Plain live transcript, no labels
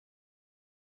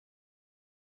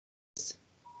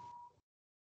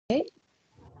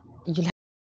you'll have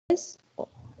this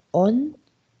on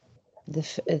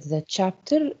the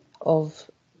chapter of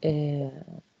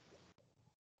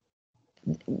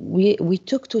we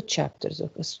took two chapters,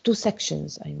 two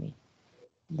sections, I mean.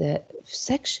 The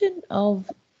section of,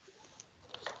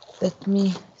 let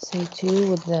me say to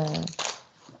you with the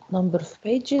number of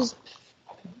pages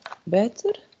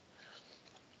better.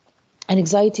 An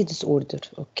anxiety disorder,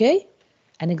 okay?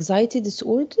 An anxiety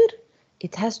disorder,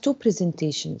 it has two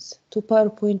presentations, two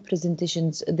PowerPoint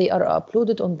presentations. They are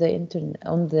uploaded on the internet,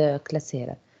 on the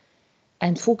Classera.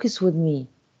 And focus with me.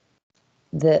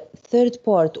 The third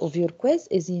part of your quiz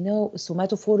is,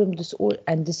 somatoform disorder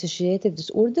and dissociative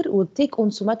disorder. Will take on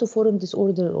somatoform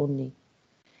disorder only.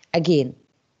 Again,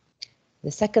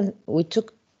 the second, we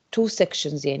took two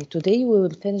sections. Yani today we will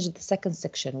finish the second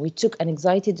section. We took an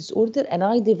anxiety disorder, and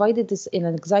I divided this in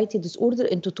an anxiety disorder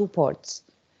into two parts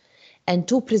and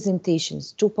two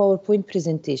presentations, two PowerPoint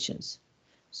presentations.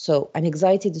 So an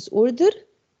anxiety disorder,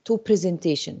 two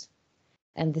presentations.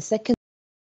 And the second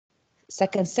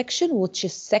section, which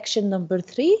is section number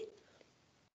 3,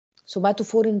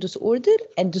 somatoform disorder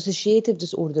and dissociative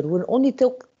disorder. We'll only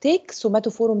take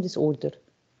somatoform disorder.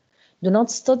 Do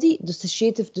not study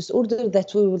dissociative disorder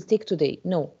that we will take today.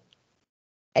 No.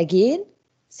 Again,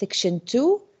 section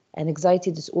 2, an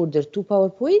anxiety disorder, 2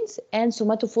 PowerPoints, and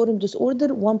somatoform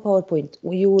disorder, 1 PowerPoint.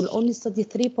 You will only study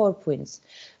 3 PowerPoints.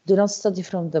 Do not study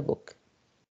from the book.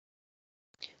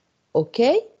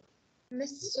 Okay?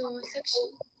 Miss, so section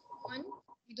 1,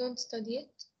 we don't study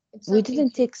it. We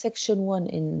didn't take section 1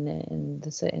 in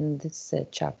this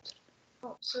chapter.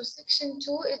 Oh, so section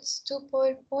 2, it's 2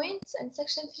 PowerPoints, and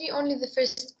section 3, only the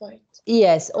first part.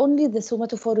 Yes, only the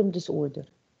somatoform disorder.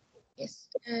 Yes,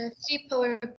 3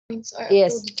 PowerPoints are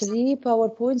Yes, uploaded. 3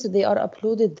 PowerPoints, they are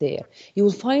uploaded there. You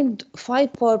will find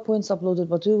 5 PowerPoints uploaded,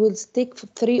 but we will take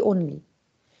 3 only,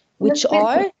 which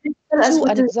are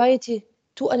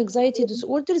two anxiety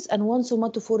disorders and 1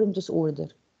 somatoform disorder.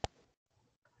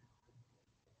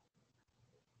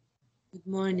 Good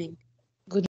morning.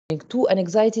 Good morning. 2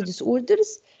 anxiety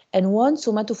disorders and 1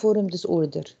 somatoform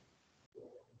disorder.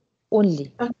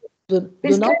 Only. Do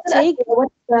not take.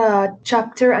 What's the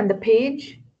chapter and the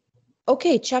page?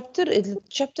 Okay, chapter is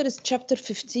chapter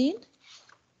 15.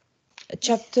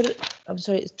 Chapter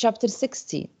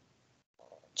 16.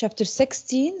 Chapter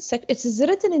 16, it is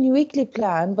written in weekly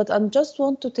plan, but I just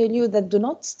want to tell you that do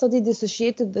not study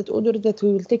dissociative disorder that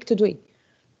we will take today.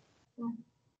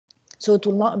 So it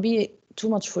will not be too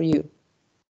much for you.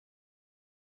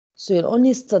 So you'll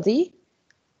only study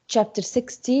chapter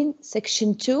 16,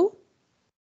 section 2,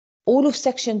 all of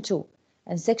section 2,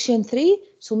 and section 3,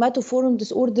 somatoform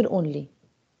disorder only.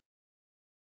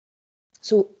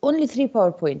 So only 3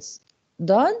 PowerPoints.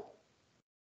 Done?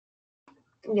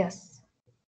 Yes.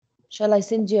 Shall I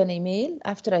send you an email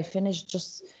after I finish?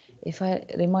 Just if I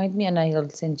remind me, and I'll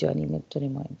send you an email to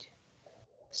remind you.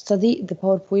 Study the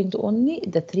PowerPoint only,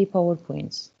 the 3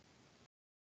 PowerPoints.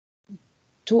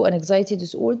 2 anxiety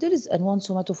disorders and 1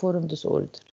 somatoform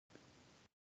disorder.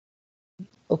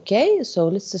 Okay, so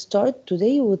let's start.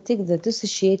 Today we'll take the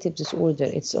dissociative disorder.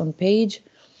 It's on page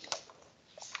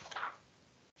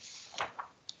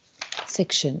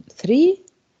section 3,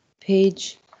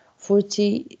 page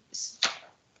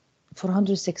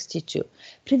 462.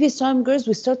 Previous time, girls,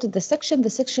 we started the section. The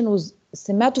section was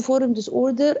somatoform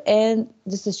disorder and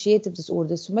dissociative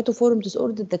disorder. Somatoform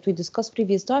disorder that we discussed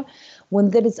previous time,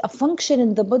 when there is a function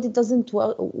in the body doesn't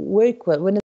work well.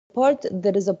 When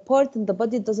there is a part in the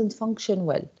body doesn't function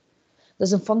well,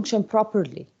 doesn't function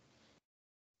properly.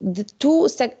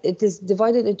 It is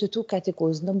divided into 2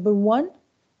 categories. Number one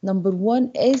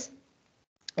is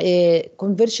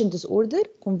conversion disorder.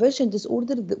 Conversion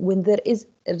disorder when there is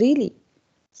really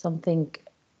something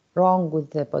wrong with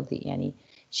the body. Yani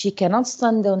she cannot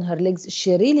stand on her legs.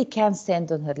 She really can't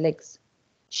stand on her legs.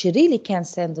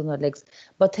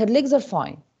 But her legs are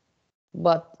fine.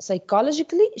 But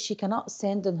psychologically, she cannot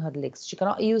stand on her legs. She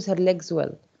cannot use her legs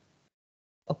well.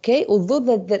 Okay, although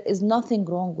that there is nothing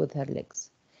wrong with her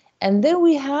legs. And then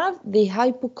we have the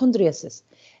hypochondriasis.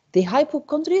 The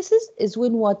hypochondriasis is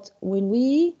when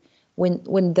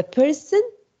the person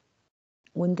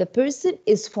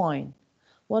is fine,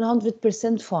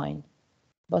 100% fine,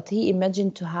 but he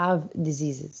imagined to have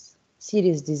diseases,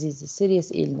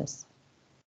 serious illness.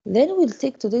 Then we'll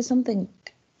take today something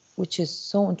which is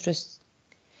so interesting.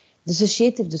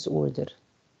 Dissociative disorder.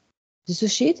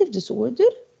 Dissociative disorder,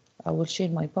 I will share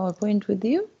my PowerPoint with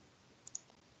you.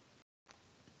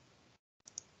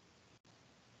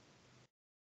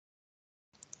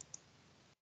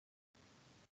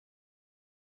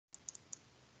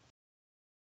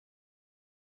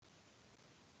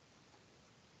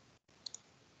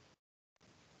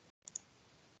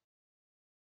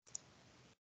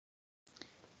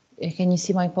 Can you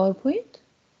see my PowerPoint?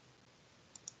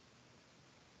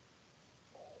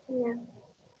 Yeah.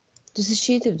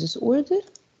 Dissociative disorder,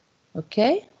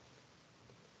 okay?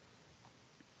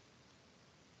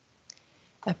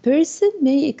 A person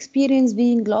may experience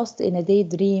being lost in a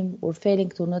daydream or failing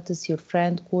to notice your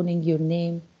friend calling your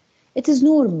name. It is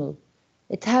normal.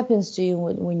 It happens to you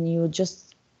when you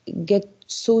just get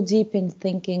so deep in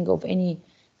thinking of any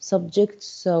subject,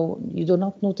 so you do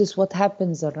not notice what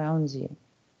happens around you.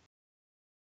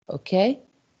 Okay?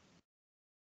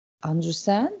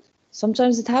 Understand?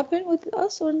 Sometimes it happens with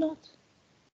us or not.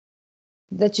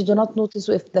 That you do not notice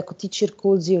if the teacher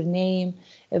calls your name,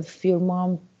 if your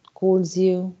mom calls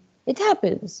you. It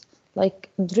happens, like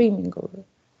dreaming or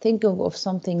thinking of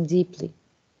something deeply.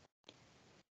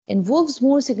 Involves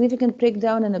more significant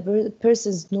breakdown in a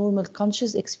person's normal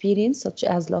conscious experience, such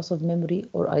as loss of memory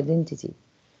or identity.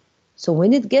 So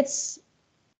when it gets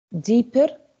deeper,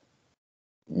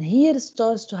 here it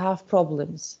starts to have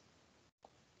problems.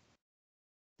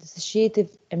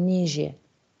 Dissociative amnesia.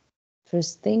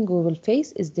 First thing we will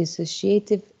face is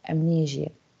dissociative amnesia.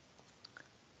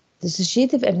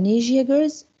 Dissociative amnesia,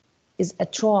 girls, is a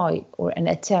try or an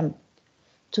attempt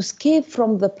to escape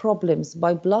from the problems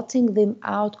by blotting them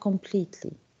out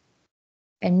completely.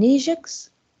 Amnesiacs,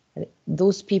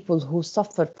 those people who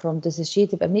suffer from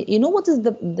dissociative amnesia, you know what is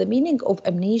the meaning of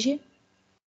amnesia?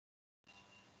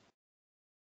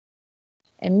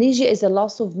 Amnesia is a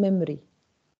loss of memory.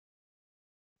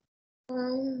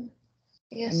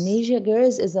 Yes. Amnesia,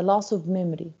 girls, is a loss of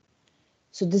memory.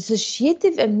 So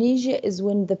dissociative amnesia is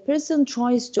when the person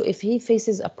tries to, if he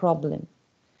faces a problem,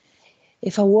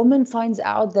 if a woman finds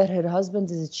out that her husband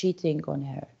is cheating on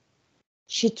her,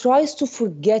 she tries to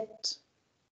forget.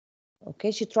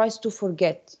 Okay, she tries to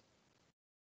forget.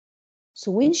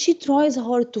 So when she tries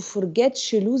hard to forget,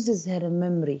 she loses her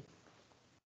memory.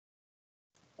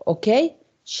 Okay,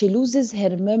 she loses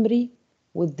her memory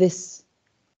with this.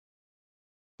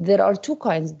 There are two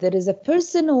kinds. There is a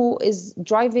person who is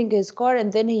driving his car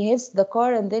and then he hits the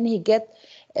car and then he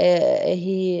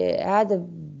had a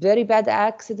very bad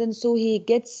accident, so he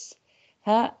gets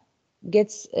a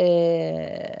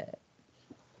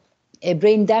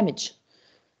brain damage.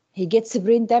 He gets a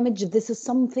brain damage. This is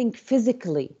something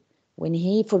physically. When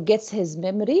he forgets his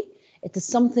memory, it is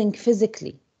something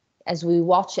physically. As we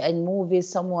watch in movies,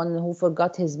 someone who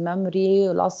forgot his memory,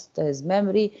 lost his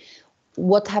memory,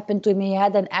 what happened to him? He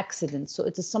had an accident. So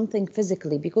it is something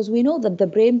physically, because we know that the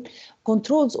brain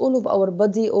controls all of our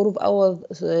body, all of our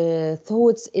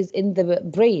thoughts is in the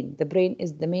brain. The brain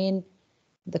is the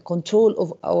control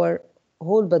of our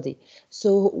whole body.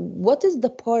 So what is the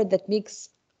part that makes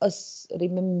us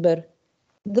remember?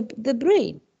 The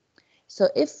brain. So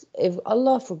if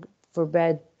Allah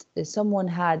forbid someone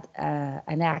had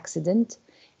an accident,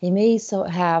 he may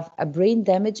have a brain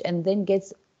damage and then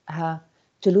gets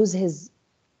to lose his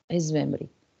memory.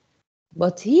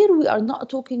 But here we are not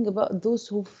talking about those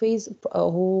who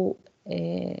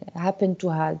happen to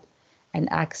have an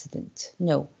accident.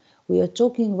 No, we are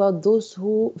talking about those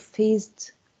who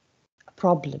faced a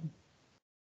problem.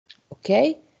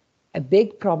 Okay, a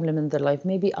big problem in their life,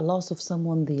 maybe a loss of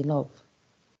someone they love,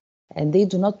 and they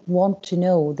do not want to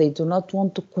know, they do not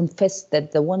want to confess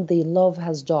that the one they love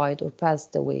has died or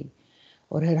passed away,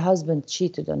 or her husband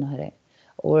cheated on her,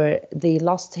 or they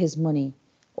lost his money,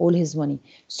 all his money.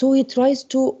 So he tries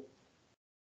to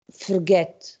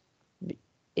forget.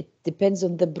 It depends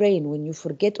on the brain. When you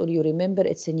forget or you remember,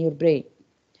 it's in your brain.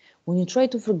 When you try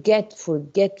to forget, you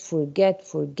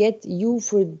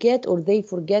forget, or they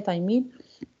forget, I mean,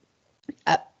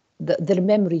 their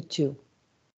memory too.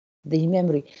 The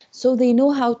memory. So they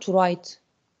know how to write,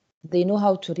 they know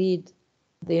how to read,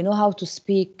 they know how to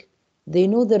speak, they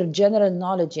know their general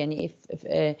knowledge. And if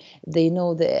they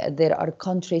know that there are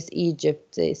countries,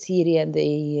 Egypt, Syria,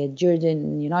 the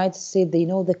Jordan, United States, they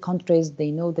know the countries,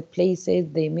 they know the places,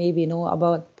 they maybe know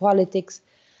about politics,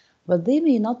 but they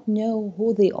may not know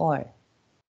who they are.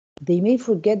 They may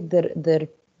forget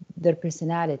their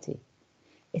personality.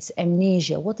 It's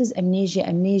amnesia. What is amnesia?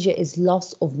 Amnesia is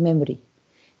loss of memory.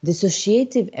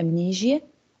 Dissociative amnesia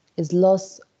is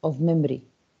loss of memory.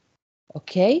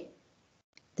 Okay?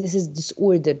 This is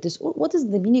disorder. What is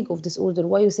the meaning of disorder?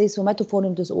 Why you say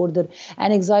somatoform disorder,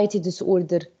 and anxiety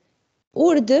disorder?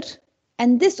 Order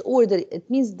and disorder. It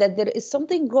means that there is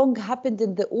something wrong happened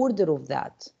in the order of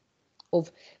that.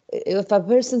 If a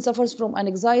person suffers from an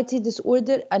anxiety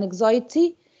disorder,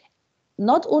 anxiety,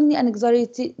 not only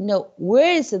anxiety, no,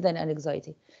 worse than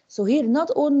anxiety. So here, not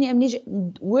only amnesia,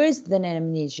 worse than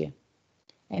amnesia.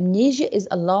 Amnesia is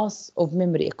a loss of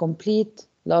memory, a complete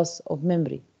loss of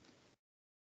memory.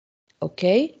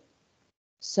 Okay?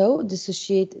 So this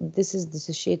is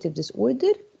dissociative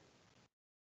disorder.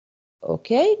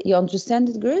 Okay, you understand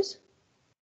it, girls?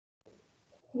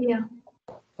 Yeah.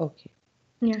 Okay.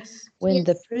 Yes. When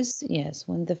the Yes. person, yes,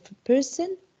 when the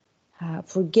person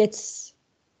forgets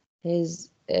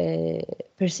his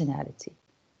personality.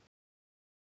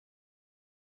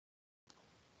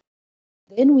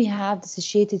 Then we have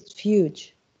dissociative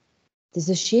fugue.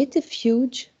 Dissociative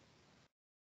fugue.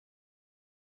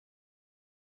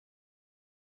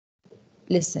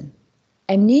 Listen,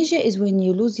 amnesia is when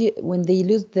when they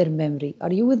lose their memory.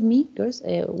 Are you with me, girls?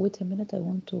 Wait a minute. I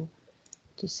want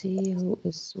to see who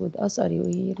is with us. Are you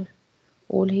here?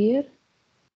 All here?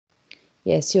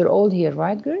 Yes, you're all here,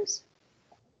 right, girls?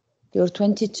 You're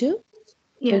 22,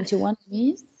 Yes. 21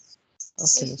 means?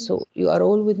 Okay, Yes. so you are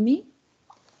all with me?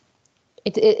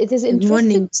 It is Good interesting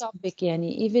morning, topic,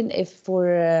 yani, even if for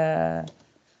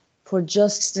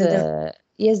just Miss Nada.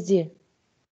 yes, dear.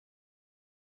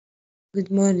 Good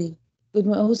morning.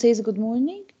 Who says good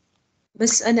morning?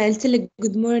 بس أنا قلت لك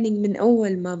good morning من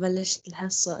أول ما بلشت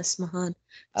الحصة اسمهان،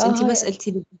 بس أنتي بس Hi.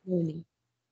 قلتي لي good morning.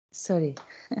 Sorry.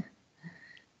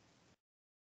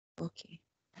 Okay.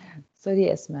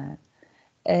 Sorry, Asma.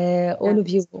 All of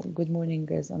you, good morning,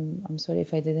 guys. I'm sorry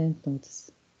if I didn't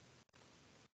notice.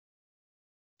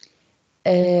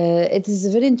 It is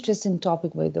a very interesting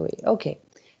topic, by the way. Okay,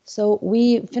 so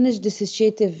we finished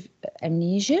dissociative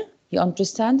amnesia. You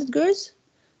understand it, girls?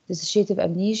 Dissociative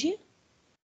amnesia.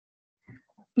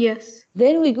 Yes.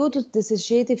 Then we go to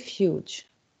dissociative fugue.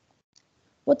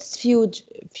 What is fugue?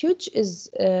 Fugue is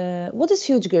what is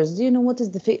fugue, girls? Do you know what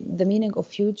is the meaning of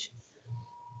fugue?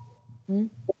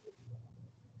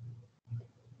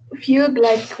 Fugue,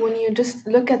 like when you just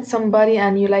look at somebody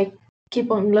and you like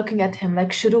keep on looking at him,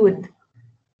 like shrewd.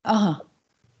 Uh-huh.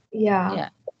 Yeah. Yeah.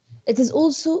 It is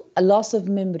also a loss of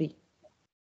memory.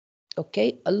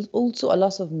 Okay, also a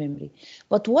loss of memory.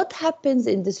 But what happens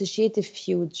in dissociative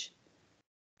fugue?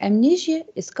 Amnesia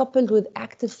is coupled with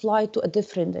active flight to a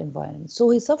different environment. So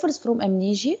he suffers from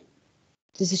amnesia.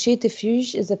 Dissociative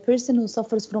fugue is a person who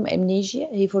suffers from amnesia.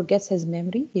 He forgets his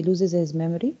memory, he loses his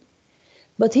memory.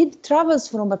 But he travels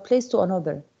from a place to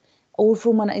another or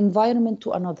from an environment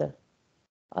to another.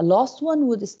 A lost one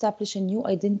would establish a new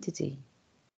identity,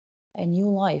 a new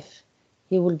life.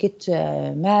 He will get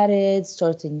married,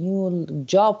 start a new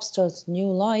job, starts a new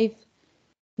life,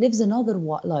 lives another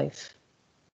life.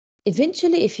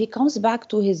 Eventually, if he comes back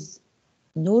to his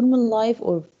normal life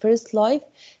or first life,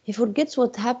 he forgets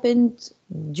what happened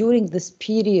during this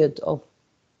period of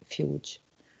fugue.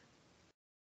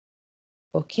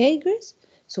 Okay, Grace?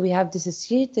 So we have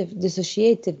dissociative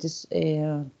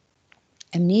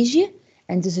amnesia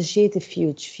and dissociative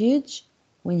fugue. Fugue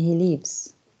when he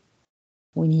leaves.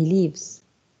 When he leaves,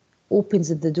 opens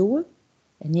the door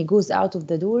and he goes out of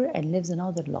the door and lives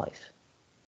another life.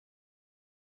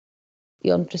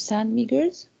 You understand me,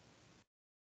 girls?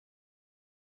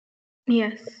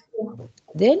 Yes.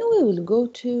 Then we will go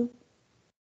to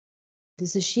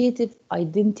dissociative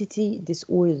identity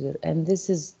disorder, and this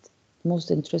is the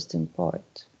most interesting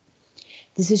part.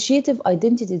 Dissociative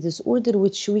identity disorder,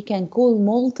 which we can call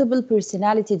multiple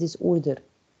personality disorder,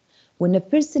 when a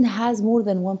person has more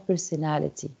than one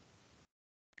personality,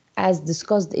 as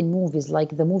discussed in movies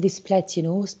like the movie Split. You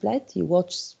know Split? You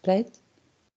watch Split?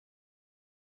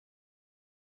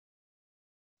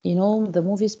 You know the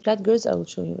movie Split, girls? I will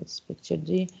show you its picture.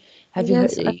 Have you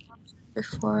Yes, I heard? watched it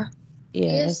before.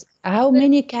 Yes. Yes. How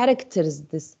many characters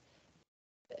this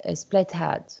Split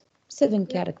had? 7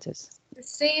 characters. The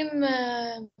same.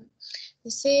 The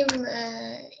same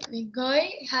the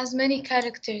guy has many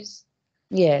characters.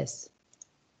 Yes.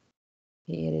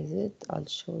 Here is it. I'll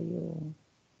show you.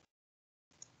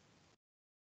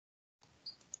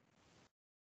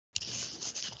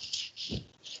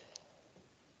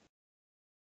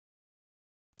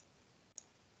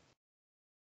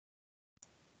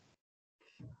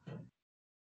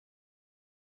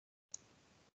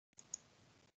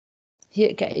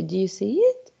 Here, do you see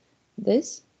it?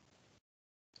 This?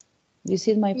 Do you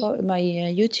see my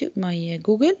YouTube, my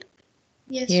Google?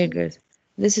 Yes. Here, girls.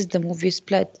 This is the movie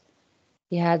Split.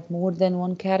 He had more than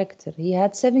one character. He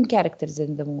had 7 characters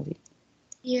in the movie.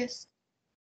 Yes.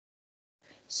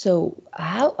 So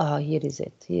how? Here is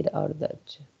it. Here are the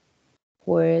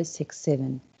 4, 6,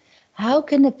 7. How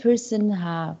can a person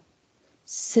have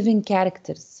 7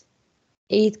 characters,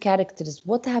 8 characters?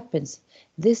 What happens?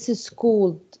 This is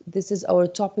called. This is our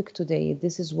topic today.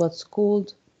 This is what's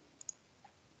called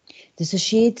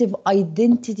dissociative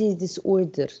identity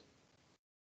disorder.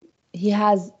 He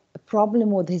has a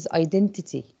problem with his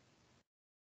identity.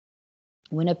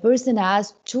 When a person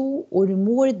has 2 or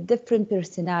more different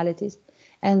personalities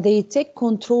and they take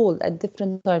control at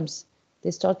different times.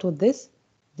 They start with this,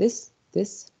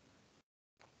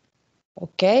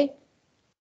 okay?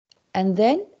 And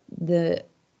then the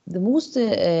most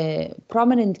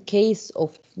prominent case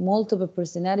of multiple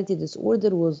personality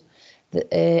disorder was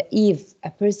Eve,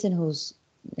 a person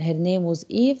her name was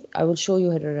Eve. I will show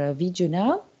you her video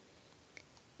now.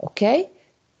 Okay,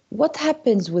 what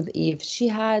happens with Eve? She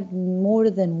had more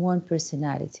than one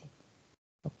personality.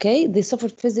 Okay, they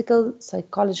suffered physical,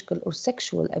 psychological, or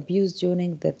sexual abuse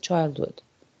during their childhood.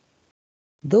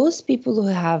 Those people who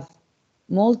have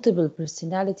multiple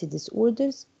personality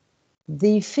disorders,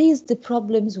 they faced the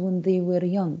problems when they were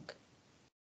young.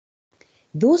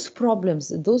 Those problems,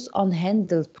 those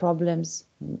unhandled problems,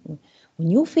 when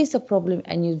you face a problem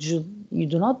and you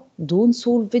don't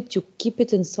solve it, you keep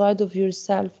it inside of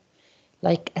yourself,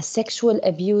 like a sexual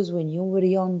abuse when you were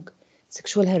young,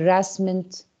 sexual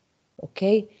harassment,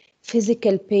 okay,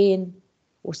 physical pain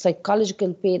or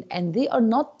psychological pain, and they are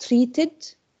not treated,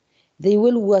 they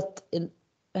will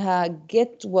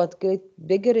get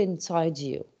bigger inside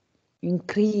you,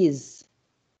 increase.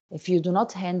 If you do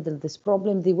not handle this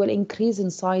problem, they will increase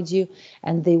inside you,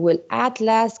 and they will at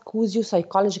last cause you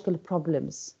psychological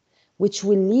problems, which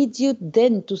will lead you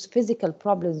then to physical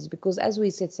problems, because as we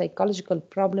said, psychological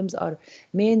problems are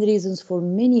main reasons for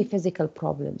many physical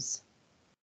problems.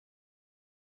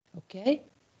 Okay?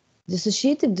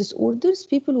 Dissociative disorders,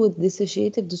 people with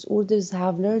dissociative disorders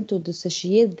have learned to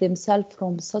dissociate themselves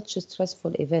from such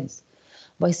stressful events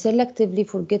by selectively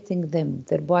forgetting them,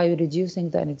 thereby reducing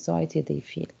the anxiety they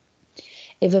feel.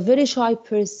 If a very shy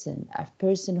person, a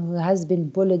person who has been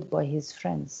bullied by his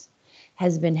friends,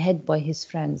 has been hit by his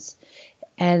friends,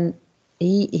 and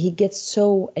he gets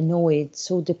so annoyed,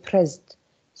 so depressed,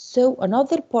 so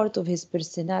another part of his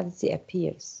personality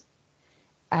appears,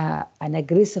 an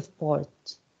aggressive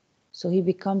part. So he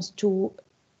becomes two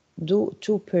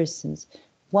persons.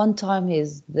 One time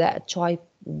he's that shy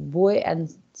boy,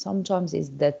 and sometimes he's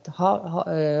that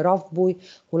rough boy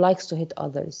who likes to hit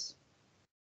others.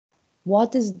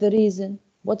 What is the reason?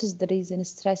 What is the reason?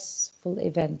 Stressful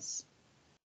events.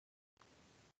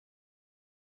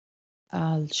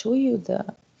 I'll show you the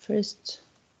first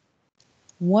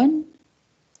movie.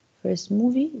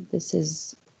 This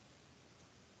is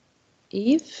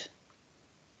Eve.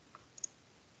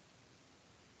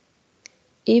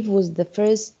 Eve was the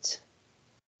first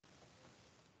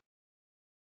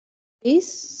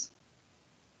case.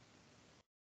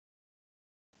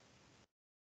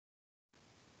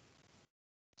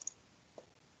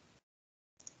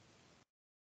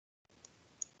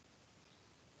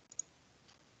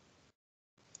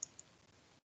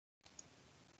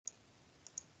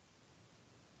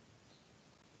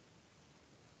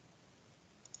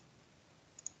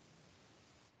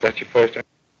 That's your first time?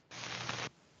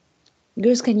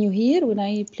 Girls, can you hear when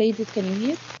I played it? Can you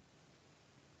hear?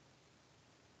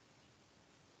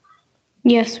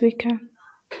 Yes, we can.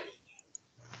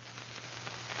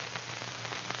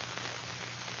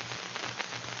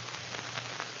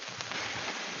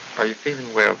 Are you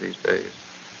feeling well these days? I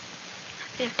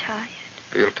feel tired.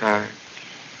 Feel tired?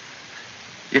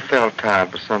 You felt tired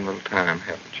for some little time,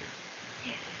 haven't you?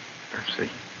 Yes. I see.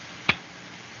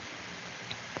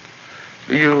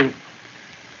 Do you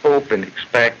hope and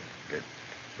expect that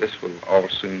this will all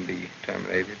soon be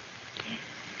terminated? Yes.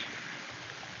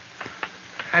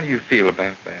 How do you feel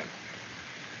about that?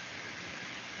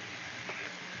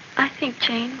 I think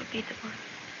Jane would be the one.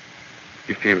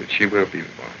 You feel that she will be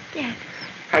the one? Yes.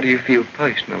 How do you feel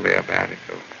personally about it,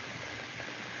 though?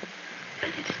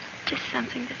 But it's just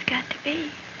something that's got to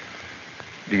be.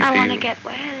 Do you I feel... want to get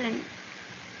well, and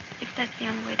if that's the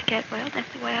only way to get well,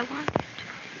 that's the way I want it.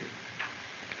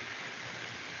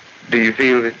 Do you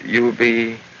feel that you will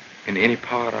be in any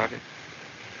part of it?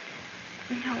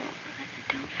 No, I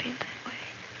don't feel that way.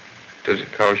 Does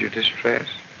it cause you distress?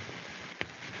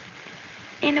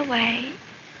 In a way,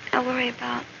 I worry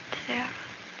about Sarah.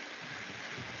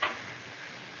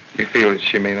 You feel that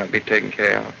she may not be taken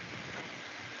care of?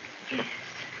 Yes.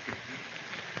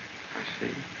 I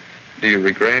see. Do you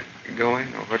regret going,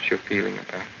 or what's your feeling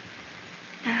about it?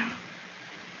 No,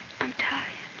 I'm tired.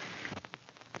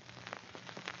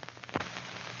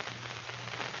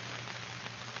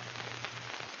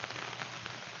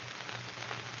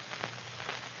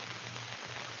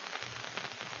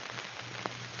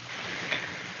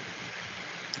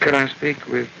 Could I speak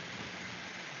with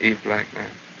Eve Black now?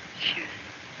 Sure.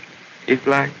 Eve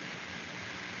Black?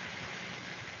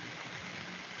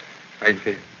 How you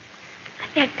feel? I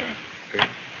feel good. Good.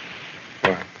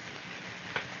 Why?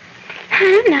 I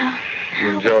don't know. You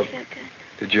I enjoyed- always feel good.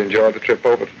 Did you enjoy the trip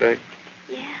over today?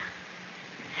 Yeah.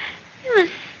 It was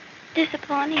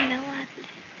disappointing, though, wasn't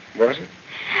it? Was it?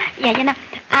 Yeah, you know,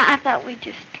 I thought we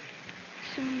just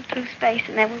zoomed through space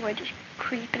and then we were just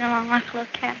creeping along like a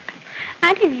little caterpillar.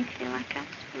 I didn't even feel like I was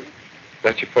moving.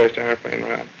 That's your first airplane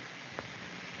ride?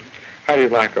 How do you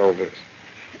like all this?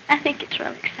 I think it's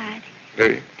real exciting.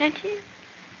 Do you? Don't you?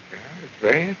 Yeah, it's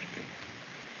very interesting.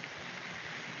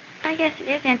 I guess it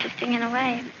is interesting in a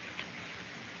way.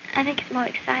 I think it's more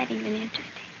exciting than interesting.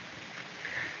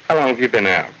 How long have you been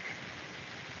out?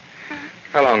 Huh?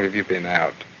 How long have you been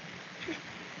out?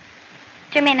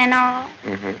 Do you mean in all?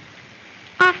 Mm-hmm.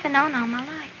 Off and on all my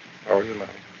life. All your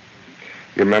life.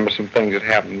 You remember some things that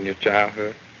happened in your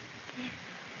childhood? Yeah.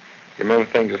 You remember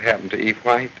things that happened to Eve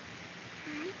White?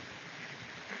 Mm-hmm.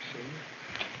 I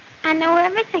see. I know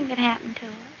everything that happened to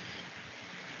us.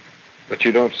 But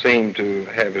you don't seem to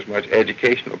have as much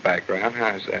educational background. How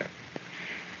is that?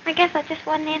 I guess I just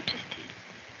wasn't interested.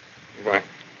 Why?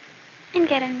 In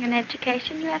getting an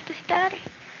education, you have to study.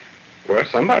 Well,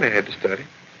 somebody had to study.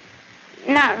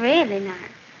 Not really, no.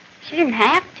 She didn't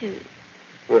have to.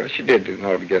 Well, she did in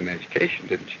order to get an education,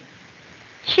 didn't she?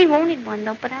 She wanted one,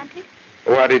 though, but I did.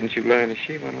 Why didn't you learn as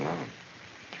she went along?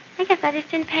 I guess I just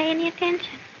didn't pay any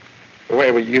attention.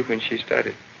 Where were you when she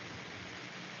studied?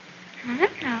 I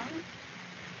don't know.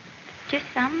 Just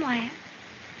somewhere.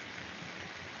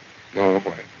 No,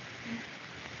 where?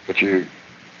 But you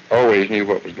always knew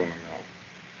what was going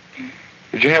on.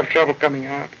 Did you have trouble coming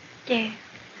out? Yeah.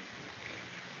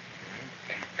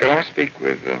 Could I speak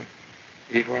with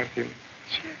Eve White? Sure.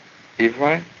 Eve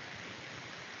White?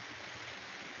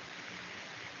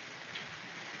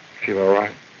 Feel all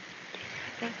right?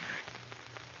 Okay.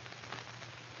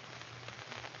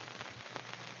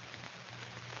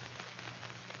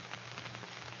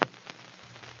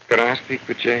 Could I speak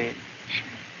with Jane?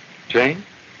 Jane?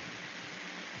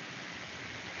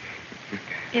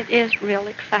 It is real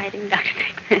exciting, Dr.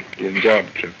 Dickman. You enjoyed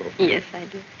the trip over? Yes, I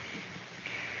do.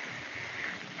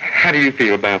 How do you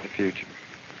feel about the future?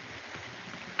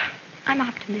 I'm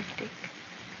optimistic.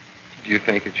 Do you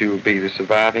think that you will be the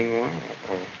surviving one?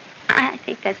 Or I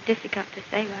think that's difficult to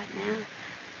say right now.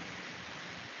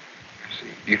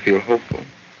 you feel hopeful?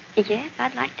 Yes,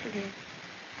 I'd like to live.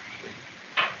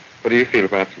 What do you feel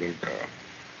about the little girl?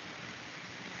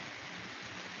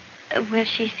 Well,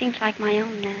 she seems like my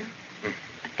own now.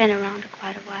 I've been around her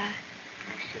quite a while.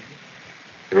 I see.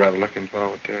 You're rather looking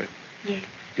forward to it? Yes.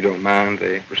 You don't mind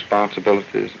the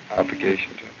responsibilities,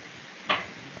 obligations?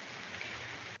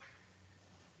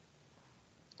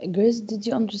 Grace, did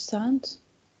you understand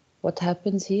what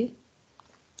happens here?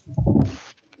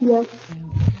 Yes.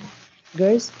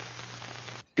 Grace?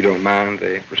 You don't mind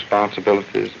the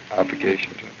responsibilities,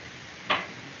 obligations?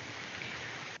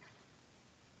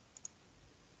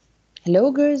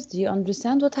 Hello, girls. Do you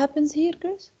understand what happens here,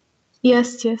 girls?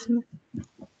 Yes, yes, ma'am.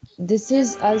 This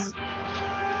is, as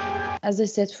I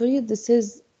said for you, this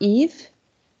is Eve.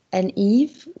 And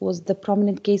Eve was the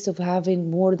prominent case of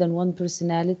having more than one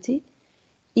personality.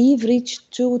 Eve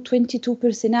reached 22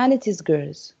 personalities,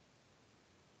 girls.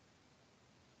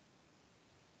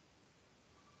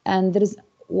 And there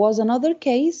was another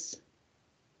case.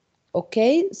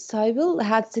 Okay, Sybil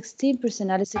had 16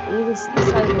 personalities. We will see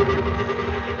Sybil.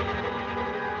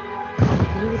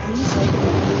 You with me, Sybil?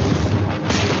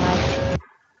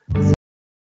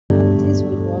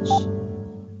 We'll watch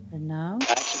her now.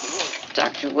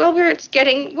 Dr. Wilbur, it's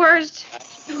getting worse.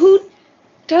 Who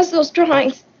does those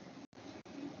drawings?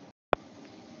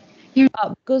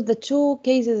 Because the two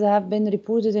cases have been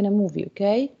reported in a movie,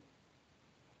 okay?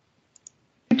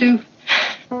 You do.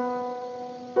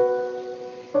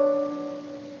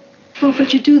 Well,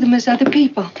 but you do them as other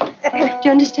people. Do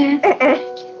you understand?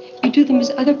 You do them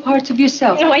as other parts of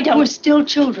yourself. No, I don't. We're still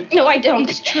children. No, I don't.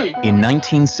 It's true. In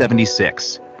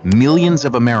 1976, millions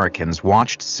of Americans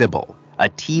watched Sybil, a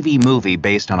TV movie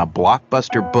based on a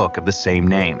blockbuster book of the same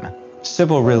name.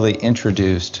 Sybil really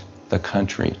introduced the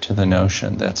country to the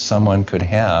notion that someone could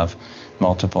have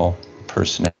multiple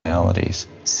personalities.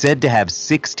 Said to have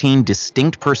 16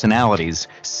 distinct personalities,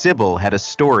 Sybil had a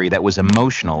story that was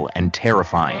emotional and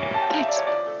terrifying. That's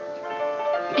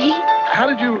me. How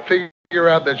did you figure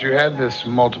out that you had this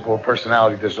multiple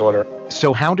personality disorder?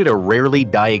 So how did a rarely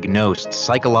diagnosed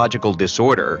psychological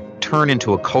disorder turn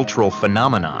into a cultural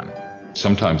phenomenon?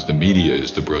 Sometimes the media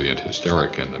is the brilliant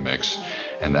hysteric in the mix,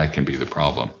 and that can be the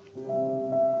problem.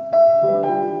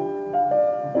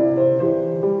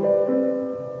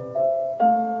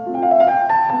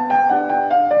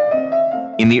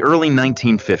 In the early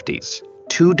 1950s,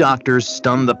 two doctors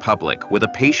stunned the public with a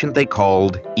patient they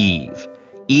called Eve.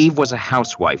 Eve was a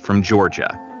housewife from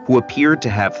Georgia who appeared to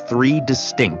have 3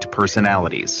 distinct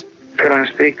personalities. Could I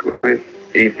speak with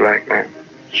Eve Blackman.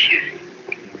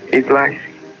 Eve Black.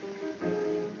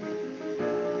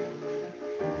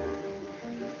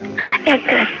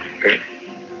 Good.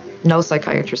 No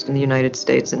psychiatrist in the United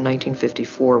States in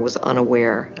 1954 was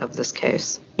unaware of this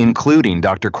case, including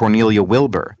Dr. Cornelia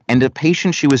Wilbur and a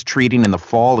patient she was treating in the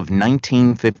fall of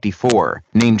 1954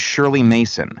 named Shirley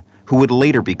Mason, who would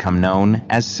later become known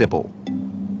as Sybil.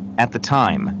 At the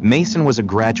time, Mason was a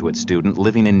graduate student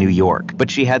living in New York,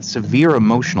 but she had severe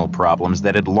emotional problems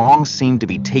that had long seemed to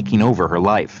be taking over her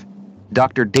life.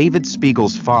 Dr. David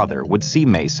Spiegel's father would see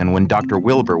Mason when Dr.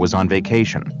 Wilbur was on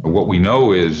vacation. What we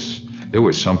know is there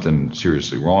was something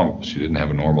seriously wrong. She didn't have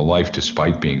a normal life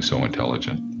despite being so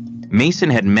intelligent. Mason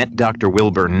had met Dr.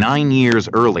 Wilbur 9 years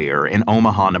earlier in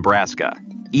Omaha, Nebraska.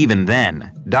 Even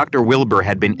then, Dr. Wilbur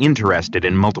had been interested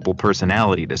in multiple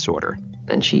personality disorder.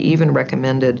 And she even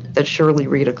recommended that Shirley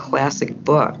read a classic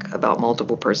book about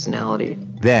multiple personality.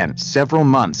 Then, several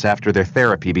months after their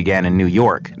therapy began in New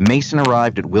York, Mason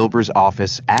arrived at Wilbur's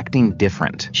office acting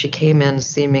different. She came in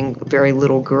seeming very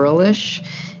little girlish,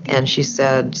 and she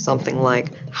said something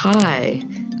like, "Hi,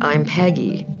 I'm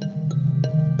Peggy."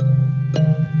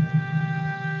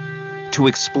 To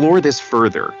explore this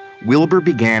further, Wilbur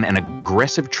began an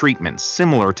aggressive treatment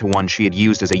similar to one she had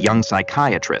used as a young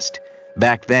psychiatrist.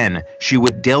 Back then, she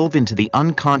would delve into the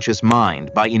unconscious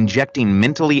mind by injecting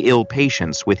mentally ill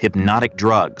patients with hypnotic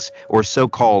drugs, or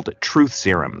so-called truth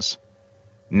serums.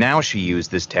 Now she used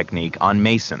this technique on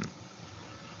Mason.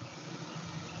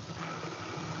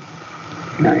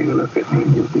 Now you look at me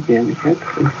and you begin to get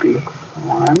sleepy.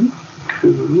 1,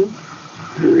 2,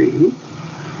 3,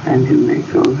 and you may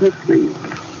go to sleep.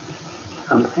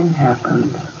 Something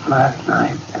happened last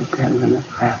night at 10 minutes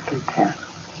after 10.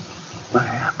 What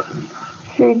happened?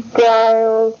 She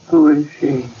died. Who is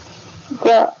she?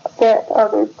 That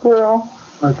other girl.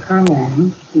 What's her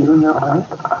name? You know it?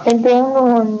 I don't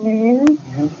know her name.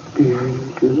 Yes, dear,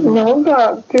 you do. No,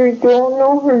 doctor, I don't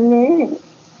know her name.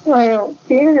 I don't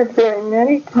see her very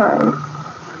many times.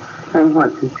 And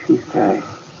what did she say?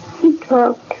 She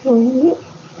talked to me.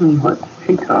 And what did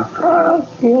she talk about? I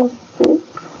feel sick.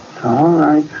 It's all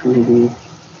right, sweetie.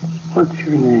 What's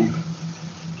your name?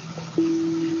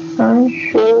 I'm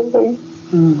Shirley.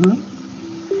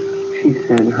 She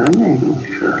said her name was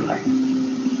Shirley.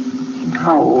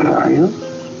 How old are you?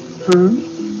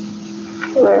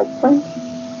 11.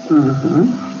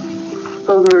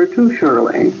 So there are two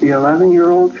Shirleys, the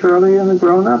 11-year-old Shirley and the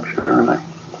grown-up Shirley.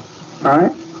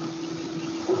 Right?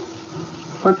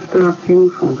 What stopped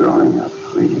you from growing up,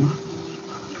 sweetie?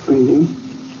 Sweetie?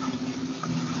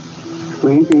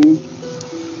 Sweetie?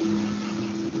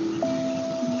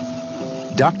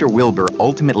 Dr. Wilbur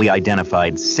ultimately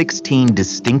identified 16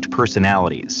 distinct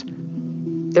personalities.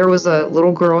 There was a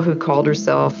little girl who called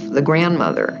herself the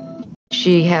grandmother.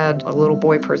 She had a little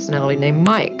boy personality named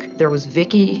Mike. There was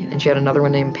Vicky, and she had another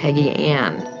one named Peggy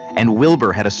Ann. And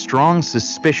Wilbur had a strong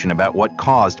suspicion about what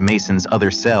caused Mason's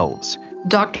other selves.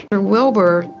 Dr.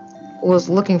 Wilbur was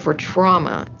looking for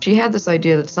trauma. She had this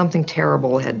idea that something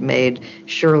terrible had made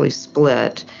Shirley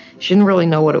split. She didn't really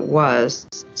know what it was,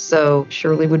 so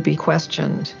Shirley would be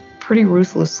questioned pretty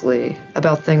ruthlessly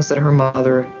about things that her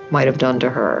mother might have done to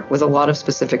her, with a lot of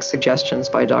specific suggestions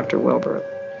by Dr. Wilbur.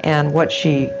 And what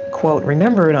she, quote,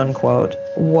 remembered, unquote,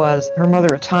 was her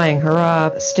mother tying her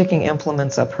up, sticking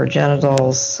implements up her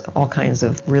genitals, all kinds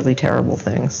of really terrible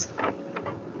things.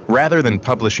 Rather than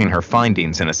publishing her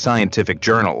findings in a scientific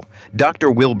journal,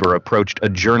 Dr. Wilbur approached a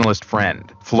journalist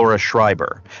friend, Flora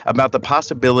Schreiber, about the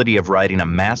possibility of writing a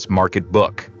mass-market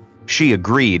book. She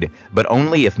agreed, but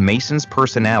only if Mason's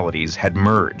personalities had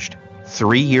merged.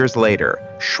 3 years later,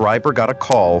 Schreiber got a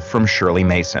call from Shirley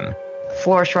Mason.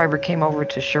 Flora Schreiber came over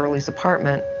to Shirley's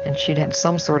apartment, and she'd had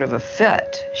some sort of a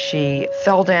fit. She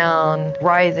fell down,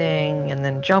 writhing, and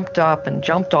then jumped up and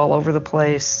jumped all over the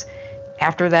place.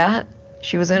 After that,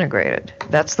 she was integrated.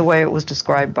 That's the way it was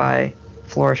described by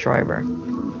Flora Schreiber.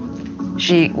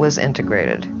 She was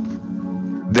integrated.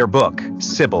 Their book,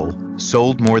 Sybil,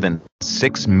 sold more than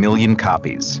 6 million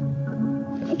copies.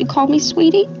 You call me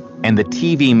sweetie? And the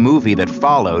TV movie that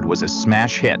followed was a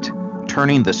smash hit,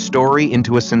 turning the story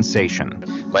into a sensation.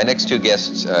 My next two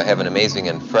guests have an amazing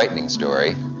and frightening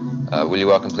story. Will you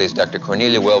welcome, please, Dr.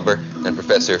 Cornelia Wilbur and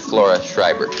Professor Flora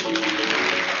Schreiber.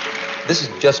 This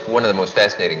is just one of the most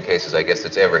fascinating cases, I guess,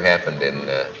 that's ever happened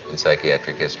in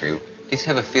psychiatric history. Do you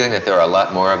have a feeling that there are a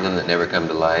lot more of them that never come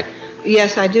to light?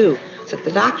 Yes, I do. that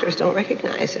the doctors don't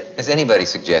recognize it. Has anybody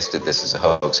suggested this is a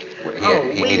hoax?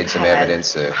 He needed some had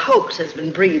evidence. Hoax has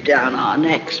been breathed down our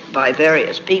necks by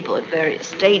various people at various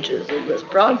stages of this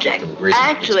project.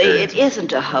 Actually, it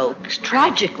isn't a hoax.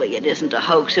 Tragically, it isn't a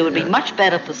hoax. It would be much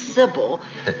better for Sybil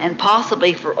and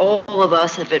possibly for all of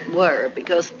us if it were,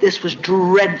 because this was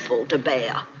dreadful to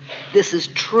bear. This is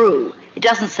true. It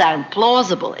doesn't sound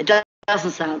plausible. It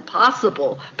doesn't sound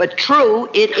possible, but true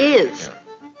it is.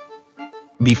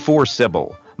 Before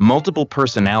Sybil, multiple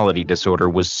personality disorder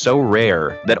was so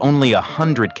rare that only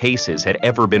 100 cases had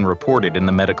ever been reported in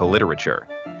the medical literature.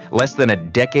 Less than a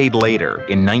decade later,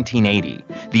 in 1980,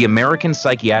 the American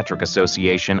Psychiatric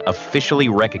Association officially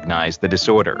recognized the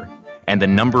disorder, and the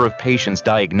number of patients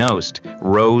diagnosed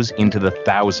rose into the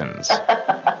thousands.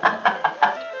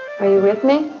 Are you with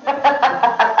me?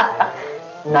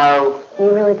 No.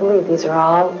 You really believe these are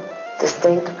all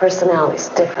distinct personalities,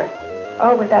 different?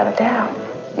 Oh, without a doubt.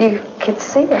 You can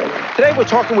see it. Today we're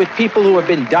talking with people who have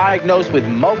been diagnosed with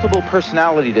multiple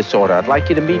personality disorder. I'd like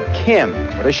you to meet Kim.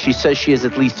 She says she has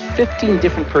at least 15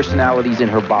 different personalities in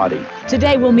her body.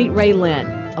 Today we'll meet Ray Lynn,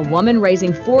 a woman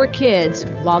raising 4 kids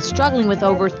while struggling with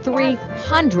over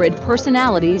 300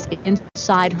 personalities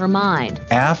inside her mind.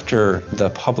 After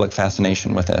the public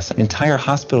fascination with this, entire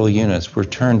hospital units were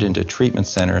turned into treatment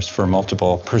centers for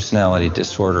multiple personality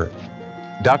disorder.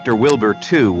 Dr. Wilbur,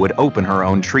 too, would open her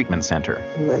own treatment center.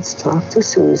 Let's talk to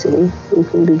Susie. We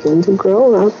can begin to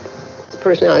grow up. The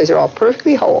personalities are all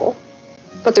perfectly whole,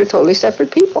 but they're totally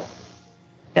separate people.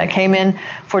 I came in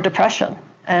for depression,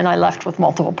 and I left with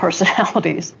multiple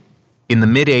personalities. In the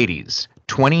mid-'80s,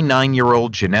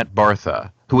 29-year-old Jeanette Bartha,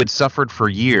 who had suffered for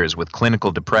years with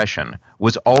clinical depression,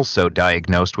 was also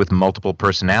diagnosed with multiple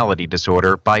personality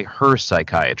disorder by her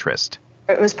psychiatrist.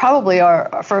 It was probably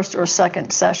our first or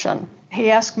second session. He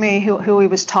asked me who he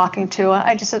was talking to.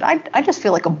 I just said, I just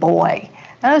feel like a boy.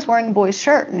 And I was wearing a boy's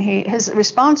shirt. And his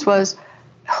response was,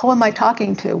 who am I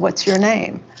talking to? What's your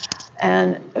name?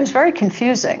 And it was very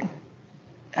confusing.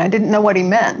 I didn't know what he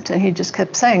meant. And he just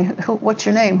kept saying, what's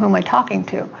your name? Who am I talking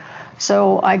to?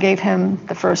 So I gave him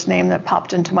the first name that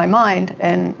popped into my mind.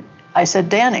 And I said,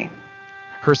 Danny.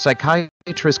 Her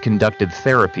psychiatrist conducted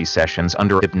therapy sessions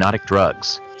under hypnotic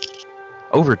drugs.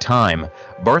 Over time,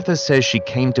 Bartha says she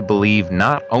came to believe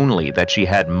not only that she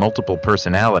had multiple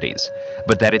personalities,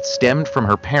 but that it stemmed from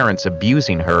her parents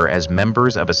abusing her as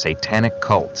members of a satanic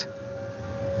cult.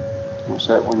 Was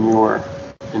that when you were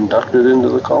inducted into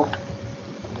the cult?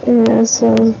 Yes.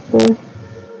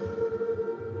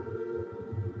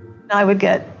 I would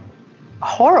get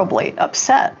horribly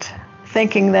upset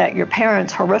thinking that your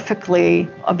parents horrifically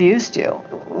abused you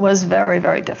was very,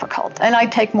 very difficult. And I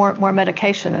take more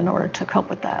medication in order to cope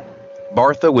with that.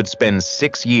 Bartha would spend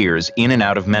 6 years in and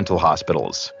out of mental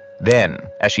hospitals. Then,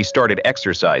 as she started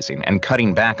exercising and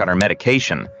cutting back on her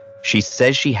medication, she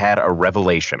says she had a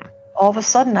revelation. All of a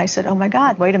sudden I said, oh my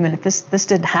God, wait a minute, this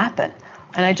didn't happen.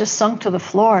 And I just sunk to the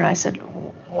floor and I said,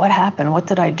 what happened? What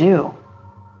did I do?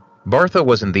 Bartha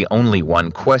wasn't the only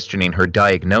one questioning her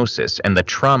diagnosis and the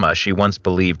trauma she once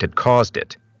believed had caused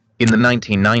it. In the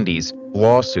 1990s,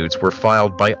 lawsuits were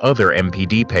filed by other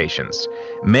MPD patients,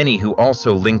 many who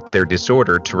also linked their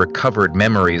disorder to recovered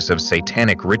memories of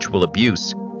satanic ritual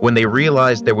abuse when they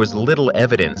realized there was little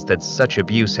evidence that such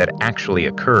abuse had actually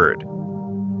occurred.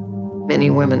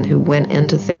 Many women who went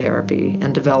into therapy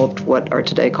and developed what are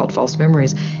today called false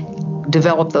memories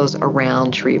developed those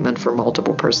around treatment for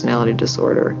multiple personality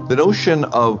disorder. The notion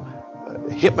of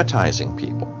hypnotizing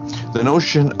people, the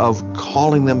notion of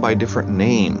calling them by different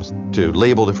names to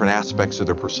label different aspects of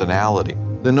their personality,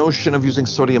 the notion of using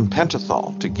sodium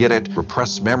pentothal to get at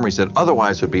repressed memories that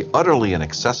otherwise would be utterly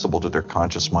inaccessible to their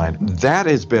conscious mind, that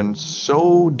has been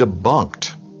so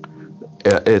debunked.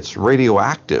 It's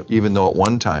radioactive, even though at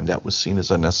one time that was seen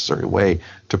as a necessary way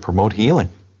to promote healing.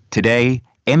 Today,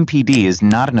 MPD is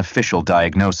not an official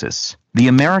diagnosis. The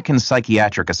American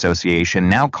Psychiatric Association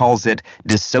now calls it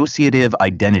Dissociative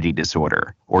Identity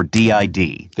Disorder, or DID.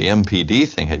 The MPD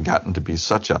thing had gotten to be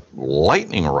such a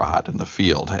lightning rod in the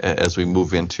field as we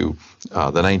move into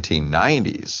the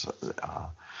 1990s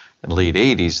and late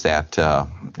 80s that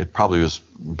it probably was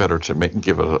better to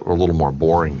give it a little more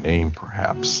boring name,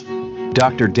 perhaps.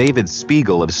 Dr. David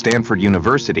Spiegel of Stanford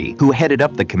University, who headed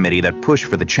up the committee that pushed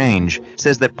for the change,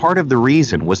 says that part of the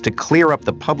reason was to clear up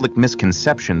the public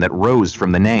misconception that rose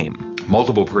from the name.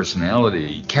 Multiple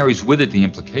personality carries with it the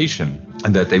implication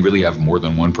that they really have more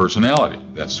than one personality.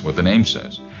 That's what the name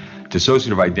says.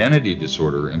 Dissociative identity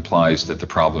disorder implies that the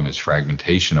problem is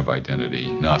fragmentation of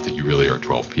identity, not that you really are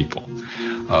 12 people,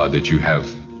 that you have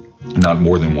not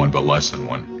more than one but less than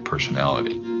one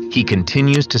personality. he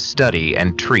continues to study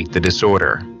and treat the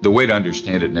disorder. The way to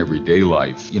understand it in everyday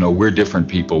life, we're different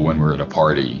people when we're at a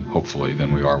party, hopefully,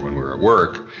 than we are when we're at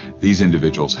work. These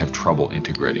individuals have trouble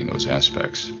integrating those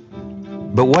aspects.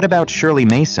 But what about Shirley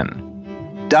Mason?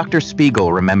 Dr.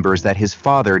 Spiegel remembers that his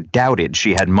father doubted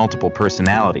she had multiple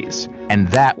personalities, and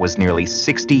that was nearly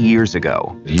 60 years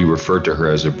ago. He referred to her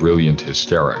as a brilliant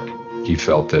hysteric. He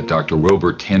felt that Dr.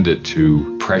 Wilbur tended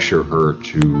to pressure her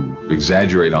to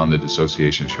exaggerate on the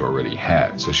dissociation she already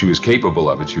had. So she was capable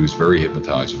of it. She was very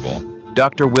hypnotizable.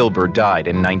 Dr. Wilbur died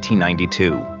in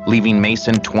 1992, leaving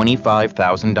Mason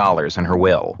 $25,000 in her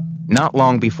will. Not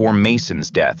long before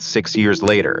Mason's death, 6 years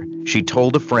later, she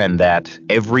told a friend that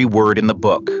every word in the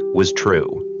book was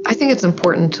true. I think it's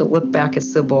important to look back at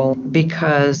Sybil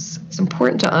because it's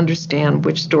important to understand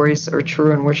which stories are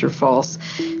true and which are false.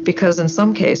 Because in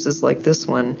some cases, like this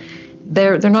one,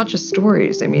 they're not just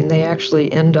stories. I mean, they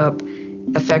actually end up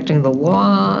affecting the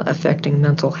law, affecting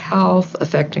mental health,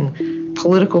 affecting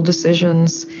political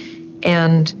decisions.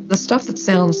 And the stuff that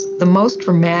sounds the most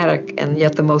dramatic and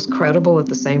yet the most credible at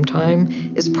the same time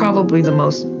is probably the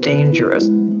most dangerous.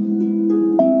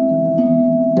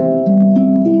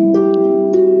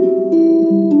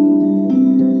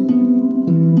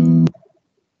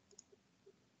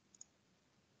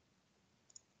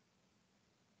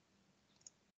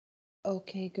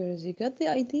 Okay, girls, you got the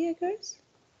idea, girls?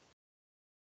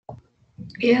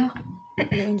 Yeah.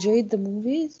 You enjoyed the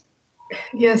movies?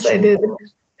 Yes, I did.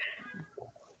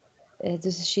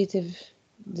 Dissociative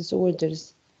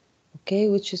disorders, okay,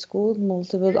 which is called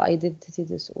multiple identity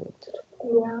disorder.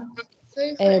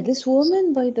 Yeah. This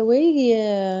woman, by the way,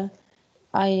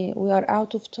 we are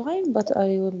out of time, but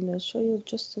I will show you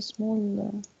just a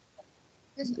small.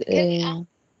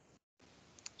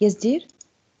 Yes, dear.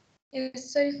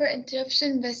 Sorry for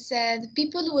interruption, but the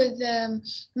people with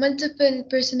multiple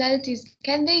personalities,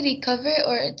 can they recover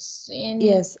or it's in...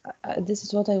 Yes, this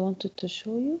is what I wanted to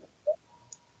show you.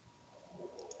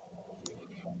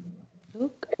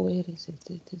 Look, where is it?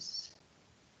 It is.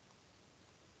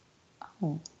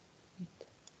 Oh, wait.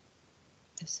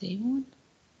 The same one.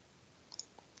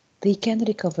 They can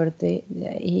recover.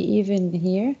 Even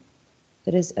here,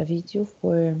 there is a video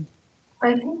for.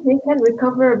 I think they can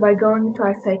recover by going to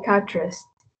a psychiatrist.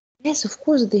 Yes, of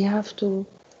course, they have to.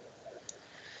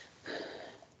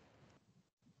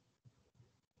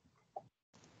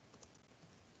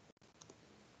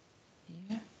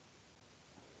 Yeah.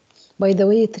 By the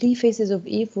way, 3 Faces of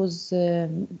Eve was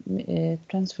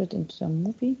transferred into a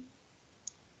movie.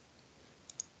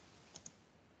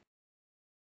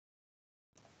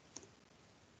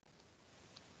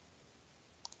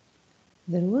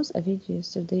 There was a video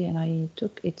yesterday, and I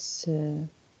took its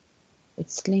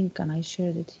link and I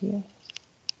shared it here.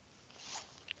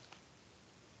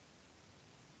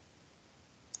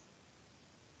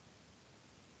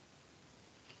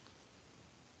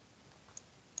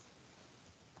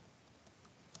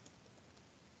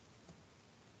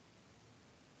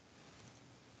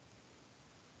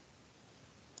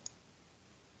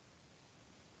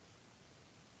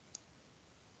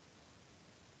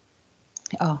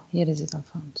 Oh, here is it. I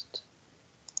found it.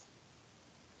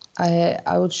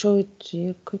 I will show it to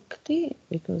you quickly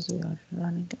because we are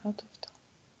running out of time.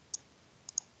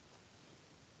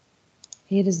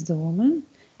 Here is the woman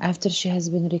after she has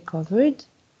been recovered.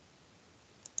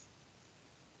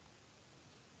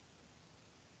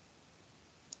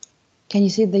 Can you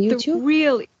see the YouTube? The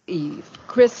real Eve,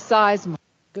 Chris Sizemore.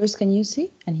 Girls, can you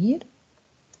see and hear?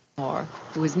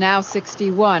 Who is now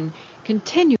 61,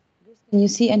 continued. Can you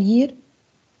see and hear?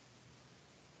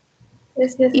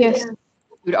 Yes.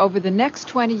 Over the next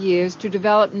 20 years to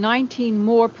develop 19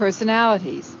 more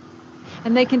personalities.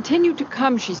 And they continue to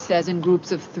come, she says, in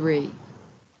groups of 3.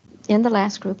 In the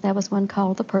last group, there was one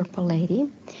called the Purple Lady.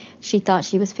 She thought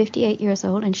she was 58 years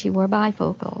old and she wore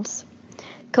bifocals.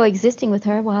 Coexisting with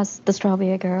her was the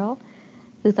Strawberry Girl,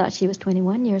 who thought she was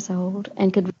 21 years old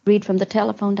and could read from the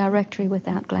telephone directory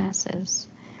without glasses.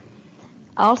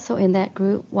 Also in that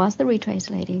group was the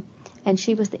Retrace Lady, and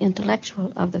she was the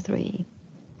intellectual of the 3.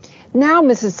 Now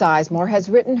Mrs. Sizemore has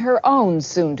written her own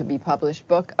soon-to-be-published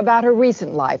book about her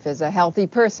recent life as a healthy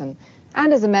person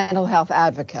and as a mental health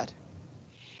advocate.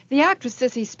 The actress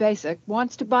Sissy Spacek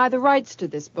wants to buy the rights to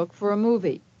this book for a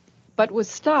movie, but was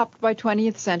stopped by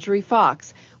 20th Century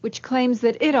Fox, which claims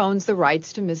that it owns the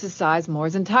rights to Mrs.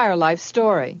 Sizemore's entire life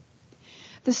story.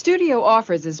 The studio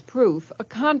offers as proof a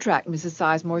contract Mrs.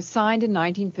 Sizemore signed in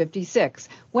 1956,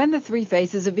 when The 3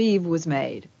 Faces of Eve was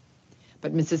made.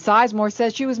 But Mrs. Sizemore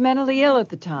says she was mentally ill at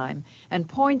the time and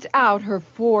points out her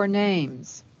 4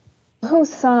 names. Who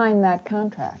signed that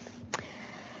contract?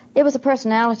 It was a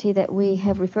personality that we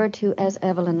have referred to as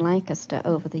Evelyn Lancaster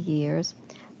over the years.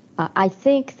 I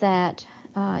think that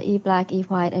Eve Black, Eve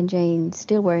White, and Jane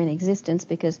still were in existence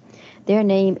because their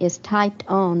name is typed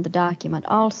on the document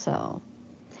also.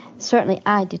 Certainly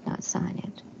I did not sign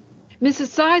it.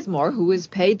 Mrs. Sizemore, who was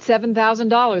paid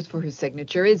 $7,000 for her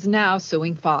signature, is now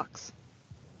suing Fox.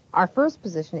 Our first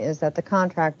position is that the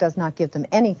contract does not give them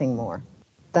anything more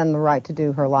than the right to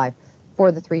do her life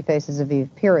for the 3 Faces of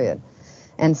Eve period.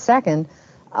 And second,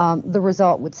 the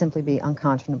result would simply be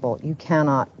unconscionable. You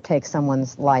cannot take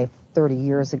someone's life 30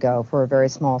 years ago for a very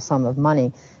small sum of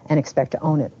money and expect to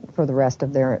own it for the rest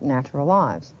of their natural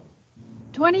lives.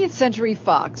 20th Century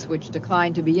Fox, which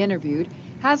declined to be interviewed,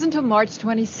 has until March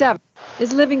 27th,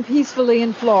 is living peacefully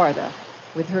in Florida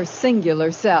with her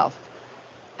singular self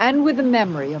and with the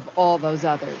memory of all those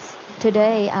others.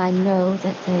 Today I know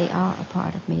that they are a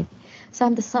part of me. So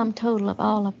I'm the sum total of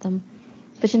all of them.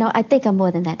 But you know, I think I'm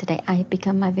more than that today. I have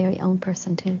become my very own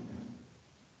person too.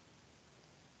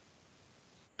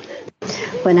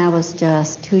 When I was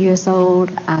just 2 years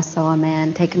old, I saw a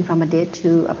man taken from a ditch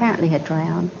who apparently had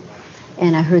drowned.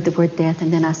 And I heard the word death,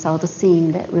 and then I saw the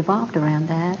scene that revolved around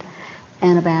that.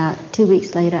 And about 2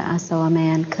 weeks later, I saw a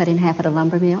man cut in half at a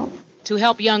lumber mill. To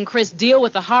help young Chris deal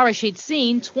with the horror she'd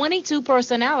seen, 22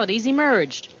 personalities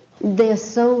emerged. They're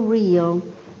so real.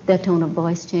 Their tone of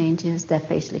voice changes, their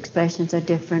facial expressions are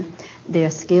different, their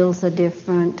skills are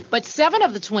different. But 7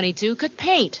 of the 22 could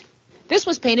paint. This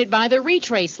was painted by the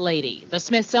Retrace Lady. The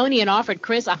Smithsonian offered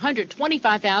Chris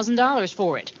 $125,000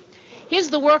 for it. Here's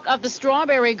the work of the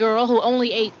Strawberry Girl who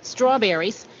only ate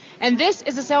strawberries. And this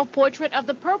is a self-portrait of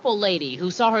the Purple Lady who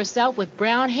saw herself with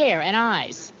brown hair and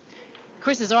eyes.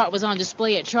 Chris's art was on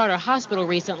display at Charter Hospital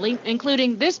recently,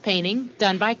 including this painting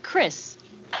done by Chris.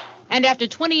 And after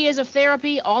 20 years of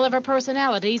therapy, all of her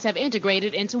personalities have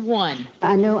integrated into one.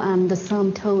 I know I'm the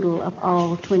sum total of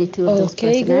all 22 of those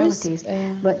personalities,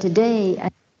 but today...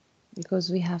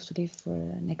 Because we have to leave for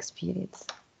next periods.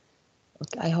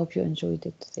 Okay, I hope you enjoyed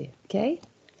it today, okay?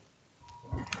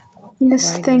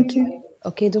 Yes, thank you.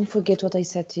 Okay, don't forget what I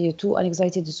said to you. 2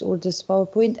 anxiety disorders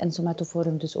PowerPoint and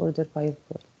somatoform disorder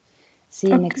PowerPoint. See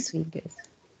you next week, guys.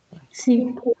 See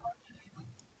you.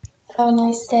 Have a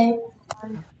nice day.